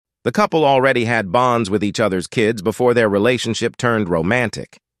The couple already had bonds with each other's kids before their relationship turned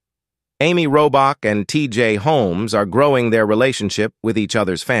romantic. Amy Robach and T.J. Holmes are growing their relationship with each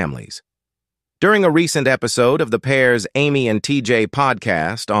other's families. During a recent episode of the pair's Amy and T.J.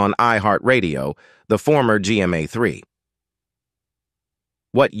 podcast on iHeartRadio, the former GMA3.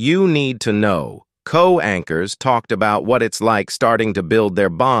 What you need to know. Co-anchors talked about what it's like starting to build their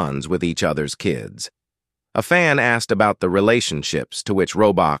bonds with each other's kids. A fan asked about the relationships, to which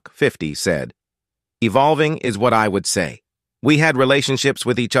Robach, 50, said, "Evolving is what I would say. We had relationships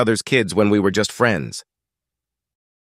with each other's kids when we were just friends.